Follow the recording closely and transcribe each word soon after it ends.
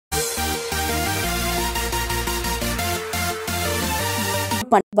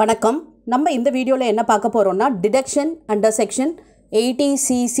வணக்கம். நம்ம இந்த வீடியோல என்ன பார்க்க போறோம்னா deduction under section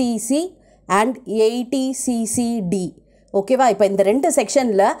 80CCC and 80CCD. ஓகேவா? இப்போ இந்த ரெண்டு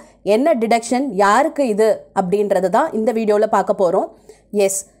செக்ஷன்ல என்ன டிடக்ஷன் யாருக்கு இது அப்படின்றது தான் இந்த வீடியோல பார்க்க போறோம்.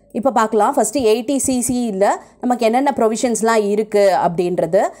 எஸ், இப்போ பார்க்கலாம். ஃபஸ்ட்டு 80CCயில் நமக்கு என்னென்ன ப்ரொவிஷன்ஸ்லாம் இருக்குது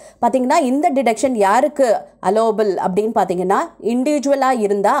அப்படின்றது பார்த்திங்கன்னா, இந்த டிடக்ஷன் யாருக்கு அலோவபிள் அப்படின்னு பார்த்தீங்கன்னா, இண்டிவிஜுவலாக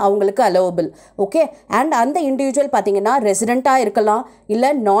இருந்தால் அவங்களுக்கு அலோவபிள். ஓகே, அண்ட் அந்த இண்டிவிஜுவல் பார்த்திங்கன்னா ரெசிடெண்ட்டாக இருக்கலாம்,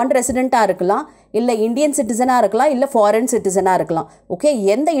 இல்லை நான் ரெசிடெண்ட்டாக இருக்கலாம், இல்லை இந்தியன் சிட்டிசனாக இருக்கலாம், இல்லை ஃபாரின் சிட்டிசனாக இருக்கலாம். ஓகே,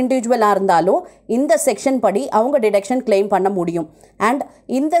 எந்த இண்டிவிஜுவலாக இருந்தாலும் இந்த செக்ஷன் படி அவங்க டிடக்ஷன் கிளைம் பண்ண முடியும். அண்ட்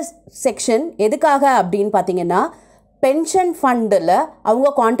இந்த செக்ஷன் எதுக்காக அப்படின்னு பார்த்தீங்கன்னா, பென்ஷன் ஃபண்டில் அவங்க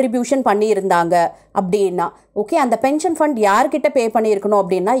கான்ட்ரிபியூஷன் பண்ணியிருந்தாங்க அப்படின்னா, ஓகே, அந்த பென்ஷன் ஃபண்ட் யார்கிட்ட பே பண்ணியிருக்கணும்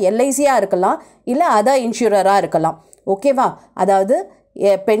அப்படின்னா எல்ஐசியாக இருக்கலாம், இல்லை அதர் இன்சூரராக இருக்கலாம். ஓகேவா? அதாவது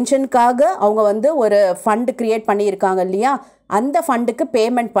பென்ஷனுக்காக அவங்க ஒரு ஃபண்டு க்ரியேட் பண்ணியிருக்காங்க இல்லையா, அந்த ஃபண்டுக்கு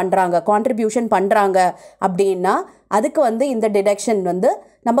பேமெண்ட் பண்ணுறாங்க, கான்ட்ரிபியூஷன் பண்ணுறாங்க அப்படின்னா அதுக்கு இந்த டிடக்ஷன்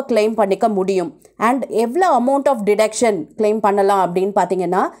நம்ம கிளைம் பண்ணிக்க முடியும். அண்ட் எவ்வளோ அமௌண்ட் ஆஃப் டிடக்ஷன் கிளைம் பண்ணலாம் அப்படின்னு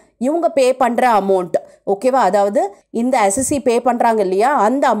பார்த்தீங்கன்னா, இவங்க பே பண்ணுற அமௌண்ட், ஓகேவா, அதாவது இந்த எஸ்எஸ்சி பே பண்ணுறாங்க இல்லையா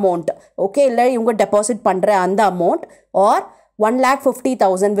அந்த அமௌண்ட், ஓகே, இல்லை இவங்க டெபாசிட் பண்ணுற அந்த amount, R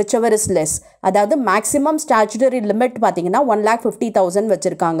 1,50,000 whichever is less. அதாவது மேக்ஸிமம் ஸ்டாச்சுட்டரி லிமிட் பார்த்தீங்கன்னா 1,50,000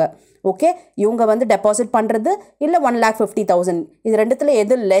 வச்சுருக்காங்க. ஓகே, இவங்க டெபாசிட் பண்ணுறது இல்லை 1,50,000, இது ரெண்டுத்தில்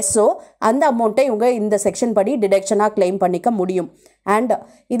எது லெஸ்ஸோ அந்த அமௌண்ட்டை இவங்க இந்த செக்ஷன் படி டிடக்ஷனாக கிளைம் பண்ணிக்க முடியும். அண்ட்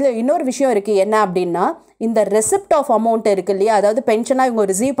இதில் இன்னொரு விஷயம் இருக்குது. என்ன அப்படின்னா, இந்த ரெசிப்ட் ஆஃப் அமௌண்ட் இருக்குது இல்லையா, அதாவது பென்ஷனாக இவங்க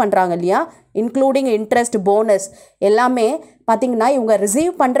ரிசீவ் பண்ணுறாங்க இல்லையா, இன்க்ளூடிங் இன்ட்ரெஸ்ட், போனஸ் எல்லாமே பார்த்திங்கன்னா இவங்க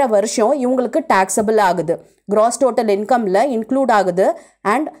ரிசீவ் பண்ணுற வருஷம் இவங்களுக்கு டாக்ஸபிள் ஆகுது, கிராஸ் டோட்டல் இன்கமில் இன்க்ளூட் ஆகுது,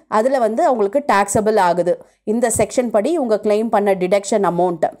 அண்ட் அதில் அவங்களுக்கு டாக்ஸபிள் ஆகுது. இந்த செக்ஷன் படி இவங்க கிளைம் பண்ண டிடக்ஷன்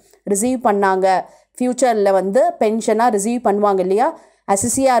அமௌண்ட்டை ரிசீவ் பண்ணாங்க, ஃப்யூச்சரில் பென்ஷனாக ரிசீவ் பண்ணுவாங்க இல்லையா,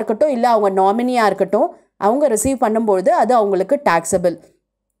 அசிசியாக இருக்கட்டும் இல்லை அவங்க நாமினியாக இருக்கட்டும், அவங்க ரிசீவ் பண்ணும்பொழுது அது அவங்களுக்கு டாக்ஸபிள்.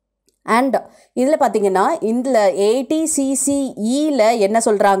 அண்ட் இதில் பார்த்திங்கன்னா இதில் 80CCEயில் என்ன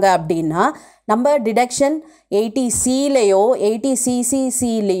சொல்கிறாங்க அப்படின்னா, நம்ம டிடக்ஷன் 80Cலையோ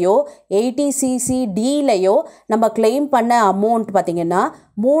 80CCCலையோ 80CCDலையோ நம்ம கிளைம் பண்ண அமௌண்ட் பார்த்திங்கன்னா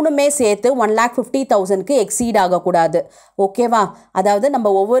மூணுமே சேர்த்து 1,50,000க்கு எக்ஸீட் ஆகக்கூடாது. ஓகேவா? அதாவது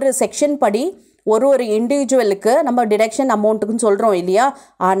நம்ம ஒவ்வொரு செக்ஷன் படி ஒரு இண்டிவிஜுவலுக்கு நம்ம டிடக்ஷன் அமௌண்ட்டுக்குன்னு சொல்கிறோம் இல்லையா,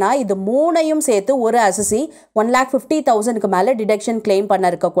 ஆனால் இது மூணையும் சேர்த்து ஒரு அசசி 1,50,000க்கு மேலே டிடக்ஷன் கிளைம் பண்ண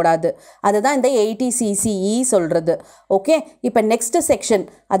இருக்கக்கூடாது. அதுதான் இந்த 80CCE சொல்கிறது. ஓகே, இப்போ நெக்ஸ்ட் செக்ஷன்,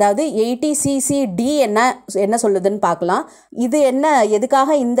 அதாவது 80CCD என்ன சொல்லுதுன்னு பார்க்கலாம். இது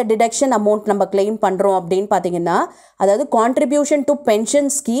எதுக்காக இந்த டிடக்ஷன் அமௌண்ட் நம்ம கிளைம் பண்ணுறோம் அப்படின்னு பார்த்தீங்கன்னா, அதாவது contribution to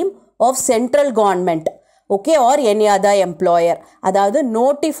pension scheme of central government, okay, or any other employer. அதாவது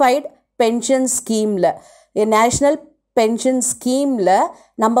நோட்டிஃபைட் பென்ஷன் ஸ்கீமில், நேஷ்னல் பென்ஷன் ஸ்கீமில்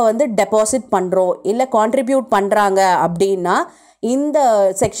நம்ம டெபாசிட் பண்ணுறோம் இல்லை கான்ட்ரிபியூட் பண்ணுறாங்க அப்படின்னா இந்த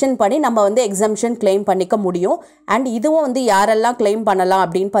செக்ஷன் படி நம்ம எக்ஸம்ஷன் கிளைம் பண்ணிக்க முடியும். அண்ட் இதுவும் யாரெல்லாம் கிளைம் பண்ணலாம்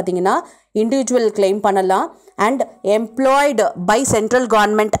அப்படின்னு பார்த்தீங்கன்னா, இண்டிவிஜுவல் கிளைம் பண்ணலாம், and employed by central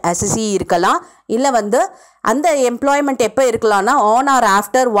government அசசி இருக்கலாம், இல்லை அந்த எம்ப்ளாய்மெண்ட் எப்போ இருக்கலாம்னா ஆன் ஆர்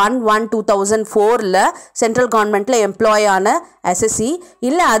ஆஃப்டர் 1/1/2004 சென்ட்ரல் கவர்மெண்ட்டில் எம்ப்ளாய் ஆன அசசி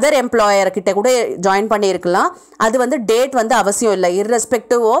இல்லை அதர் எம்ப்ளாயர்கிட்ட கூட ஜாயின் பண்ணியிருக்கலாம். அது டேட் அவசியம் இல்லை,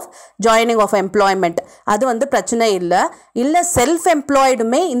 irrespective of joining of employment, அது பிரச்சனை இல்லை. இல்லை செல்ஃப்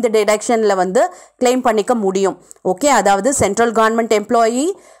எம்ப்ளாய்டுமே இந்த டிடக்ஷனில் கிளைம் பண்ணிக்க முடியும். ஓகே, அதாவது central government employee,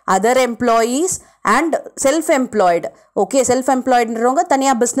 other employees and self employed. Okay, self எம்ப்ளாய்டுன்றவங்க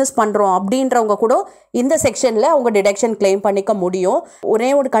தனியாக பிஸ்னஸ் பண்ணுறோம் அப்படின்றவங்க கூட இந்த செக்ஷனில் அவங்க டிடக்ஷன் கிளைம் பண்ணிக்க முடியும். ஒரே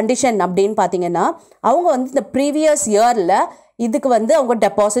ஒரு கண்டிஷன் அப்படின்னு பார்த்தீங்கன்னா, அவங்க இந்த ப்ரீவியஸ் இயரில் இதுக்கு அவங்க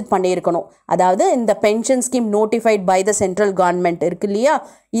டெபாசிட் பண்ணியிருக்கணும். அதாவது இந்த pension scheme notified by the central government இருக்கு இல்லையா,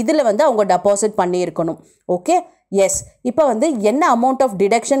 இதில் அவங்க டெபாசிட் பண்ணியிருக்கணும். Okay, S. இப்போ என்ன அமௌண்ட் ஆஃப்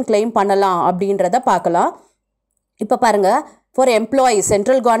டிடக்ஷன் கிளைம் பண்ணலாம் அப்படின்றத பார்க்கலாம். இப்போ பாருங்கள், ஃபார் எம்ப்ளாயீஸ்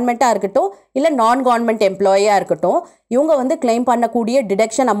சென்ட்ரல் கவர்மெண்ட்டாக இருக்கட்டும் இல்லை நான் கவர்மெண்ட் எம்ப்ளாயியாக இருக்கட்டும், இவங்க கிளைம் பண்ணக்கூடிய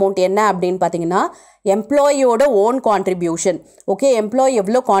டிடக்ஷன் அமௌண்ட் என்ன அப்படின்னு பார்த்தீங்கன்னா, எம்ப்ளாயியோட ஓன் கான்ட்ரிபியூஷன். ஓகே, எம்ப்ளாயி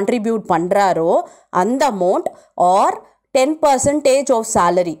எவ்வளோ கான்ட்ரிபியூட் பண்ணுறாரோ அந்த amount, R 10% of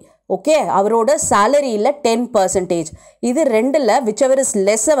salary. Okay, அவரோட சேலரியில் 10%, இது ரெண்டில் விச்செவர் இஸ்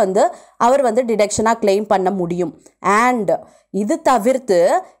லெஸ்ஸை அவர் டிடக்ஷனாக கிளைம் பண்ண முடியும். அண்ட் இது தவிர்த்து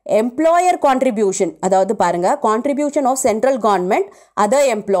எம்ப்ளாயர் கான்ட்ரிபியூஷன், அதாவது பாருங்கள், contribution of central government other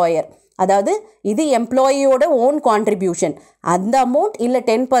employer, அதாவது இது எம்ப்ளாயியோட ஓன் கான்ட்ரிபியூஷன், அந்த அமௌண்ட் இல்லை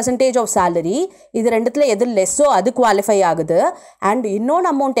 10% ஆஃப் சேலரி, இது ரெண்டுத்தில் எது லெஸ்ஸோ அது குவாலிஃபை ஆகுது. அண்ட் இன்னொன்று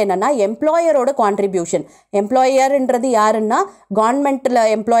அமௌண்ட் என்னென்னா எம்ப்ளாயரோட கான்ட்ரிபியூஷன். எம்ப்ளாயர்ன்றது யாருன்னா கவர்மெண்ட்டில்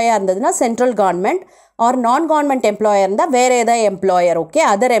எம்ப்ளாயாக இருந்ததுன்னா சென்ட்ரல் கவர்மெண்ட், ஆர் நான் கவர்மெண்ட் எம்ப்ளாயர் இருந்தால் வேறு ஏதாவது எம்ப்ளாயர், ஓகே,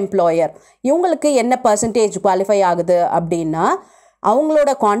 அதர் எம்ப்ளாயர். இவங்களுக்கு என்ன பர்சன்டேஜ் குவாலிஃபை ஆகுது அப்படின்னா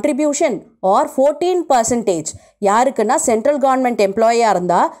அவங்களோட கான்ட்ரிபியூஷன் ஆர் 14%. யாருக்குன்னா சென்ட்ரல் கவர்மெண்ட் எம்ப்ளாயாக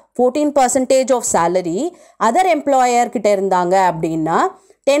இருந்தால் 14% ஆஃப் சேலரி, அதர் எம்ப்ளாயர்கிட்ட இருந்தாங்க அப்படின்னா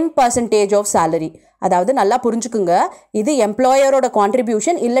 10% ஆஃப் சேலரி. அதாவது நல்லா புரிஞ்சுக்குங்க, இது எம்ப்ளாயரோட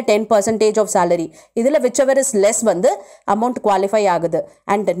கான்ட்ரிபியூஷன் இல்லை 10% ஆஃப் சேலரி, இதில் விச்செவர் இஸ் லெஸ் வந்து அமௌண்ட் குவாலிஃபை ஆகுது.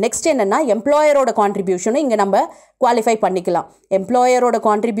 அண்ட் நெக்ஸ்ட் என்னென்னா எம்ப்ளாயரோட கான்ட்ரிபியூஷனும் இங்கே நம்ம குவாலிஃபை பண்ணிக்கலாம். எம்ப்ளாயரோட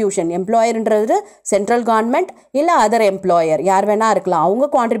கான்ட்ரிபியூஷன், எம்ப்ளாயர்ன்றது சென்ட்ரல் கவர்மெண்ட் இல்லை அதர் எம்ப்ளாயர் யார் வேணால் இருக்கலாம், அவங்க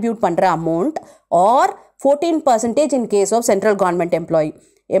கான்ட்ரிபியூட் பண்ணுற amount R 14% in case of central government employee.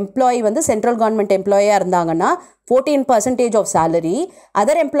 Employee வந்து சென்ட்ரல் கவர்மெண்ட் எம்ப்ளாயாக இருந்தாங்கன்னா 14% ஆஃப் சேலரி,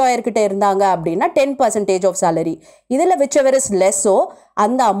 அதர் எம்ப்ளாயர்கிட்ட இருந்தாங்க அப்படின்னா 10% ஆஃப் சேலரி, இதில் விச்செவர் இஸ் லெஸ்ஸோ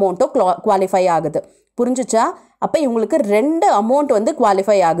அந்த அமௌண்ட்டும் குவாலிஃபை ஆகுது. புரிஞ்சிச்சா? அப்போ இவங்களுக்கு 2 அமௌண்ட் வந்து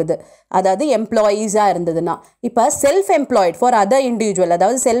குவாலிஃபை ஆகுது, அதாவது எம்ப்ளாயீஸாக இருந்ததுன்னா. இப்போ self employed for other individual,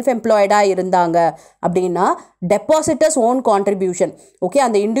 அதாவது செல்ஃப் எம்ப்ளாய்டாக இருந்தாங்க அப்படின்னா டெபாசிட்டர்ஸ் ஓன் கான்ட்ரிபியூஷன், ஓகே,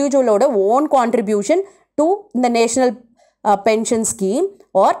 அந்த இண்டிவிஜுவலோட ஓன் கான்ட்ரிபியூஷன் டு இந்த national pension scheme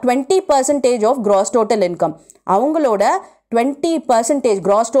R 20% of cross total income. அவங்களோட 20%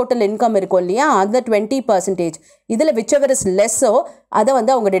 கிராஸ் டோட்டல் இன்கம் இருக்கும் இல்லையா, அந்த 20% இதில் விச்செவர் இஸ் லெஸ்ஸோ அதை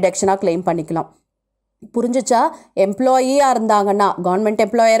வந்து அவங்க டிடக்ஷனாக கிளைம் பண்ணிக்கலாம். புரிஞ்சிச்சா? எம்ப்ளாயியாக இருந்தாங்கன்னா கவர்மெண்ட்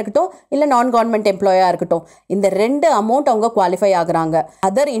எம்ப்ளாயாக இருக்கட்டும் இல்லை நான் கவர்மெண்ட் எம்ப்ளாயாக இருக்கட்டும், இந்த 2 அமௌண்ட் அவங்க குவாலிஃபை ஆகுறாங்க.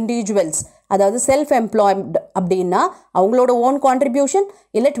 அதர் இண்டிவிஜுவல்ஸ், அதாவது செல்ஃப் எம்ப்ளாய்டு அப்படின்னா அவங்களோட ஓன் கான்ட்ரிபியூஷன்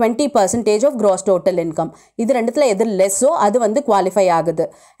இல்லை 20% ஆஃப் கிராஸ் டோட்டல் இன்கம், இது ரெண்டுத்தில் எது லெஸ்ஸோ அது வந்து குவாலிஃபை ஆகுது.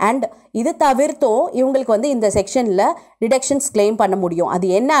 அண்ட் இது தவிர்த்தும் இவங்களுக்கு வந்து இந்த செக்ஷனில் டிடக்ஷன்ஸ் கிளைம் பண்ண முடியும். அது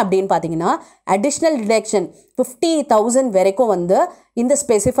என்ன அப்படின்னு பார்த்தீங்கன்னா அடிஷ்னல் டிடக்ஷன் 50,000 வரைக்கும் வந்து இந்த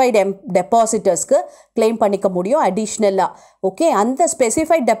ஸ்பெசிஃபைடு டெபாசிட்டர்ஸ்க்கு கிளைம் பண்ணிக்க முடியும் அடிஷ்னலாக. ஓகே, அந்த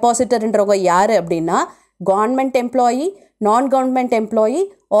ஸ்பெசிஃபைட் டெபாசிட்டர்ன்றவங்க யார் அப்படின்னா கவர்மெண்ட் எம்ப்ளாயி, நான் கவர்மெண்ட் எம்ப்ளாயி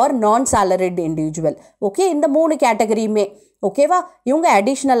ஆர் நான் சேலரிட் இண்டிவிஜுவல். ஓகே, இந்த 3 கேட்டகரியுமே ஓகேவா. இவங்க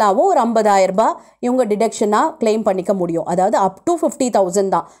அடிஷ்னலாகவும் ஒரு 50,000 ரூபாய் இவங்க டிடக்ஷனாக கிளைம் பண்ணிக்க முடியும். அதாவது அப் டு 50,000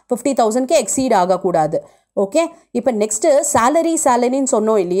 தான், 50,000க்கு எக்ஸீட் ஆகக்கூடாது. ஓகே, இப்போ நெக்ஸ்ட்டு சேலரின்னு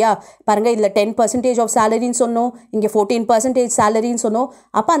சொன்னோம் இல்லையா, பாருங்கள் இதில் 10% ஆஃப் சேலரின்னு சொன்னோம், இங்கே 14% சேலரின்னு சொன்னோம்.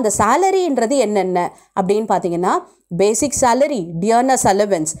 அப்போ அந்த சேலரின்றது என்னென்ன அப்படின்னு பார்த்தீங்கன்னா பேசிக் salary, dearness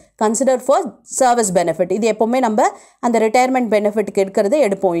allowance, consider for service benefit, இது எப்போவுமே நம்ம அந்த ரிட்டையர்மெண்ட் பெனிஃபிட்டுக்கு எடுக்கிறது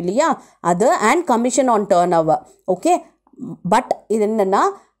எடுப்போம் இல்லையா, அது and commission on turn over. Okay, but இது என்னென்னா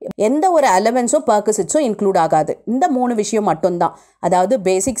எந்த ஒரு அலவன்ஸும் பர்க்விசிட்ஸும் இன்க்ளூட் ஆகாது. இந்த 3 விஷயம் மட்டும்தான், அதாவது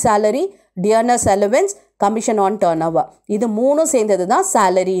பேசிக் salary, dearness allowance, commission on turn over, இது 3 சேர்ந்தது தான்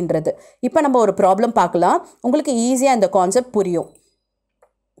சேலரின்றது. இப்போ நம்ம ஒரு ப்ராப்ளம் பார்க்கலாம், உங்களுக்கு ஈஸியாக இந்த கான்செப்ட் புரியும்.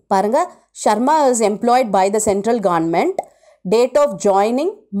 பாருங்கள், Sharma is employed by the central government. Date of joining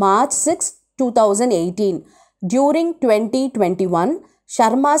March 6, 2018. During 2021,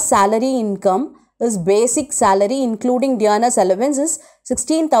 Sharma's salary income is basic salary including dearness allowance is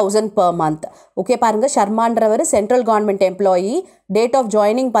 16,000 per month. Okay, பாருங்கள், ஷர்மான்றவர் central government employee. Date of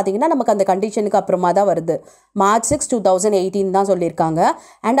joining பார்த்தீங்கன்னா நமக்கு அந்த கண்டிஷனுக்கு அப்புறமா தான் வருது, March 6, 2018 தான் சொல்லியிருக்காங்க.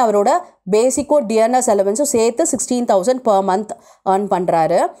 அண்ட் அவரோட பேசிக்கோ டியர்னஸ் அலவன்ஸும் சேர்த்து 16,000 per month earn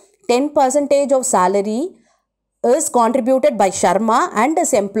பண்ணுறாரு. 10% of salary is contributed by Sharma and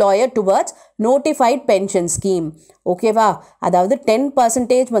his employer towards notified pension scheme. ஓகேவா, அதாவது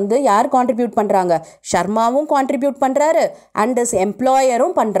 10% வந்து யார் கான்ட்ரிபியூட் பண்ணுறாங்க, ஷர்மாவும் கான்ட்ரிபியூட் பண்ணுறாரு அண்ட் his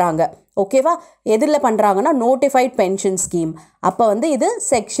எம்ப்ளாயரும் பண்ணுறாங்க. ஓகேவா, எதில் பண்ணுறாங்கன்னா நோட்டிஃபைட் பென்ஷன் ஸ்கீம். அப்போ வந்து இது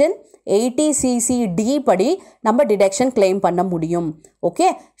செக்ஷன் 80CCD படி நம்ம டிடக்ஷன் கிளைம் பண்ண முடியும். Okay,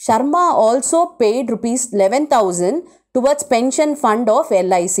 Sharma also paid ₹11,000 towards pension fund of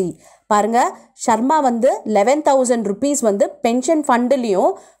LIC. பாருங்கள், ஷர்மா வந்து 11,000 rupees வந்து பென்ஷன்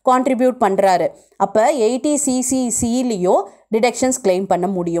ஃபண்டுலேயும் கான்ட்ரிபியூட் பண்ணுறாரு. அப்போ 80CCCலேயும் டிடக்ஷன்ஸ் கிளைம் பண்ண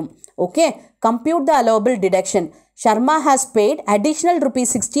முடியும். Okay, compute the allowable deduction. Sharma has paid additional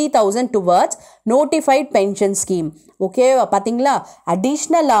 ₹60,000 towards notified pension scheme. Okay, பார்த்தீங்களா,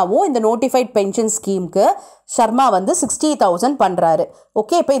 அடிஷ்னலாகவும் இந்த நோட்டிஃபைட் பென்ஷன் ஸ்கீமுக்கு ஷர்மா வந்து 60,000 பண்ணுறாரு.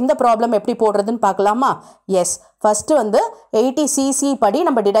 ஓகே, இப்போ இந்த ப்ராப்ளம் எப்படி போடுறதுன்னு பார்க்கலாமா? எஸ், ஃபஸ்ட்டு வந்து 80CC படி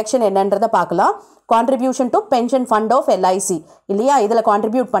நம்ம டிடக்ஷன் என்னன்றதை பார்க்கலாம். Contribution to pension fund of LIC இல்லையா, இதில்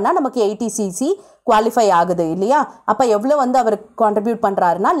கான்ட்ரிபியூட் பண்ணால் நமக்கு 80CC குவாலிஃபை ஆகுது இல்லையா. அப்போ எவ்வளோ வந்து அவர் கான்ட்ரிபியூட்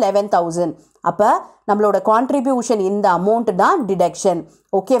பண்ணுறாருன்னா 11,000. அப்போ நம்மளோட கான்ட்ரிபியூஷன் இந்த அமௌண்ட் தான் டிடக்ஷன்.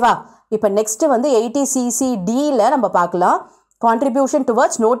 ஓகேவா, இப்போ நெக்ஸ்ட்டு வந்து 80CCDயில் நம்ம பார்க்கலாம். Contribution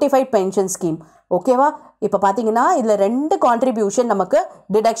towards notified pension scheme. ஓகேவா? இப்போ பார்த்தீங்கன்னா இதில் 2 கான்ட்ரிபியூஷன் நமக்கு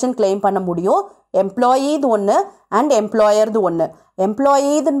டிடக்ஷன் கிளைம் பண்ண முடியும். எம்ப்ளாயீது ஒன்று அண்ட் எம்ப்ளாயர்து ஒன்று.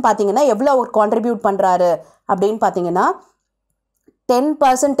 எம்ப்ளாயீதுன்னு பார்த்தீங்கன்னா எவ்வளோ அவர் கான்ட்ரிபியூட் பண்ணுறாரு அப்படின்னு பார்த்தீங்கன்னா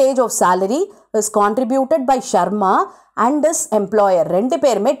 10% of salary is contributed by Sharma and his employer. ரெண்டு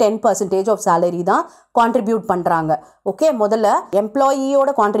பேருமே 10% of salary தான் கான்ட்ரிபியூட் பண்ணுறாங்க. ஓகே, முதல்ல எம்ப்ளாயியோட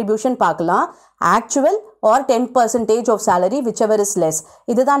கான்ட்ரிபியூஷன் பார்க்கலாம். Actual R 10% of salary whichever is less.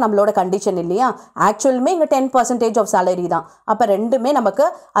 இதுதான் நம்மளோட கண்டிஷன் இல்லையா? ஆக்சுவலுமே இங்கே 10% of salary தான். அப்போ ரெண்டுமே நமக்கு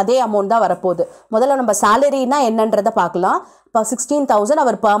அதே அமௌண்ட் தான் வரப்போகுது. முதல்ல நம்ம சேலரினா என்னன்றதை பார்க்கலாம். இப்போ 16,000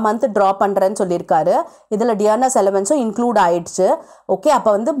 அவர் per month ட்ரா பண்ணுறேன்னு சொல்லியிருக்காரு. இதில் டியர்னஸ் அலவன்ஸும் இன்க்ளூட் ஆகிடுச்சு. ஓகே, அப்போ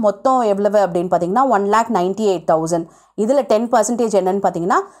வந்து மொத்தம் எவ்வளவு அப்படின்னு பார்த்தீங்கன்னா 1,98,000. இதில் 10% என்னன்னு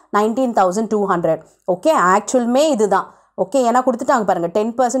பார்த்தீங்கன்னா 19,200. ஓகே, ஆக்சுவலுமே இதுதான். ஓகே, ஏன்னா கொடுத்துட்டாங்க பாருங்கள்,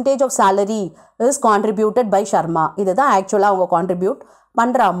 10% of salary is contributed by Sharma. இதுதான் ஆக்சுவலாக அவங்க கான்ட்ரிபியூட்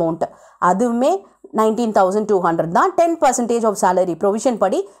பண்ணுற அமௌண்ட். அதுவுமே 19,200 தான். 10% ஆஃப் சேலரி ப்ரொவிஷன்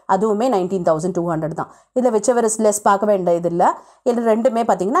படி அதுவுமே 19,200 தான். இதில் whichever is less பார்க்க வேண்டியது இல்லை. இதில் ரெண்டுமே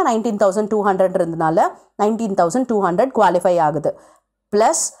பார்த்தீங்கன்னா 19,200 இருந்தனால 19,200 குவாலிஃபை ஆகுது.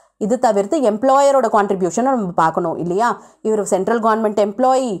 ப்ளஸ் இது தவிர்த்து எம்ப்ளாயரோட கான்ட்ரிபியூஷனை நம்ம பார்க்கணும் இல்லையா? இவர் சென்ட்ரல் கவர்மெண்ட்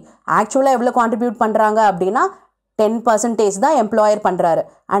எம்ப்ளாயி, ஆக்சுவலாக எவ்வளோ கான்ட்ரிபியூட் பண்ணுறாங்க அப்படின்னா 10% தான் எம்ப்ளாயர் பண்ணுறாரு.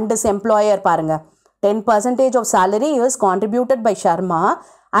 அண்ட் இஸ் எம்ப்ளாயர் பாருங்கள், 10% of salary is contributed by Sharma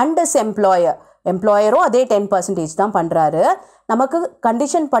and is employer. எம்ப்ளாயரும் அதே 10% தான் பண்ணுறாரு. நமக்கு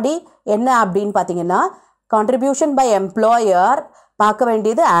கண்டிஷன் படி என்ன அப்படின்னு பார்த்தீங்கன்னா கான்ட்ரிபியூஷன் பை எம்ப்ளாயர் பார்க்க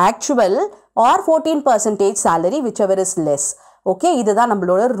வேண்டியது actual R 14% salary whichever is less. Okay, இதுதான்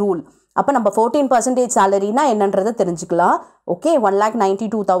நம்மளோட ரூல். அப்போ நம்ம 14% சேலரினா என்னன்றதை தெரிஞ்சுக்கலாம். ஓகே,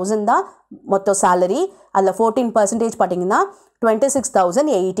 1,92,000 தான் மொத்தம் சேலரி. அதில் 14% பார்த்தீங்கன்னா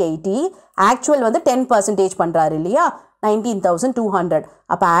 26,880. ஆக்சுவல் வந்து 10% பண்ணுறாரு இல்லையா? 19,200.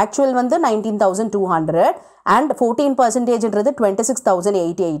 அப்போ ஆக்சுவல் வந்து 19,200 அண்ட் 14%ன்றது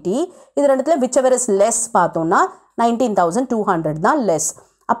 26,880. இது ரெண்டுத்துல whichever is less பார்த்தோம்னா 19,200 தான் லெஸ்.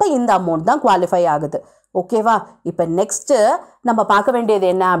 அப்போ இந்த அமௌண்ட் தான் குவாலிஃபை ஆகுது. ஓகேவா? இப்போ நெக்ஸ்ட்டு நம்ம பார்க்க வேண்டியது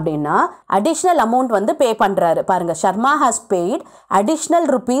என்ன அப்படின்னா அடிஷ்னல் அமௌண்ட் வந்து பே பண்ணுறாரு பாருங்கள். Sharma has paid additional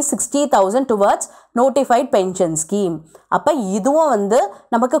 ₹60,000 towards notified pension scheme. அப்போ இதுவும் வந்து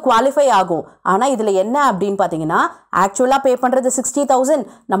நமக்கு குவாலிஃபை ஆகும். ஆனால் இதில் என்ன அப்படின்னு பார்த்தீங்கன்னா ஆக்சுவலாக பே பண்ணுறது 60,000.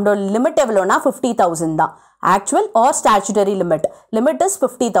 நம்மளோட லிமிட் எவ்வளோனா 50,000 தான். Actual R statutory limit is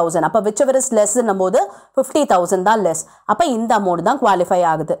 50,000. அப்போ whichever is less போது 50,000 தான் லெஸ். அப்போ இந்த அமௌண்ட் தான் குவாலிஃபை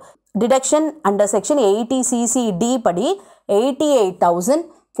ஆகுது. டிடக்ஷன் அண்டர் செக்ஷன் 80CCD படி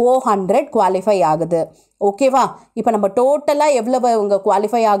 88,400 குவாலிஃபை ஆகுது. ஓகேவா? இப்போ நம்ம டோட்டலாக எவ்வளவு இவங்க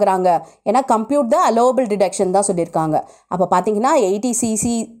குவாலிஃபை ஆகுறாங்க, ஏன்னா கம்ப்யூட் த அலோவபிள் டிடக்ஷன் தான் சொல்லியிருக்காங்க. அப்போ பார்த்தீங்கன்னா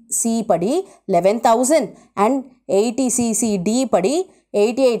 80CCC படி 11,000 அண்ட் 80CCD படி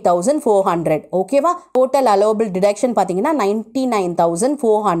 88,400. ஓகேவா? டோட்டல் அலோவபிள் டிடக்ஷன் பார்த்தீங்கன்னா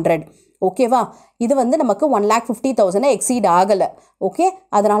 99,400. ஓகேவா? இது வந்து நமக்கு 1,50,000 எக்ஸீட் ஆகலை. ஓகே,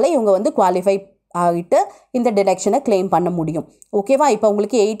 அதனால் இவங்க வந்து குவாலிஃபை ஆகிட்டு இந்த டிடக்ஷனை கிளைம் பண்ண முடியும். ஓகேவா? இப்போ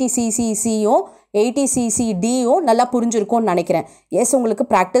உங்களுக்கு 80CCCயும் 80CCDயும் நல்லா புரிஞ்சிருக்கும்னு நினைக்கிறேன். எஸ், உங்களுக்கு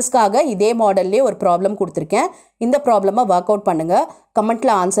ப்ராக்டிஸ்க்காக இதே மாடல்லே ஒரு ப்ராப்ளம் கொடுத்துருக்கேன். இந்த ப்ராப்ளமாக ஒர்க் அவுட் பண்ணுங்கள்.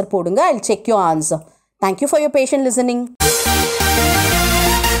 கமெண்ட்டில் ஆன்சர் போடுங்க. I will check your answer. Thank you for your patient listening.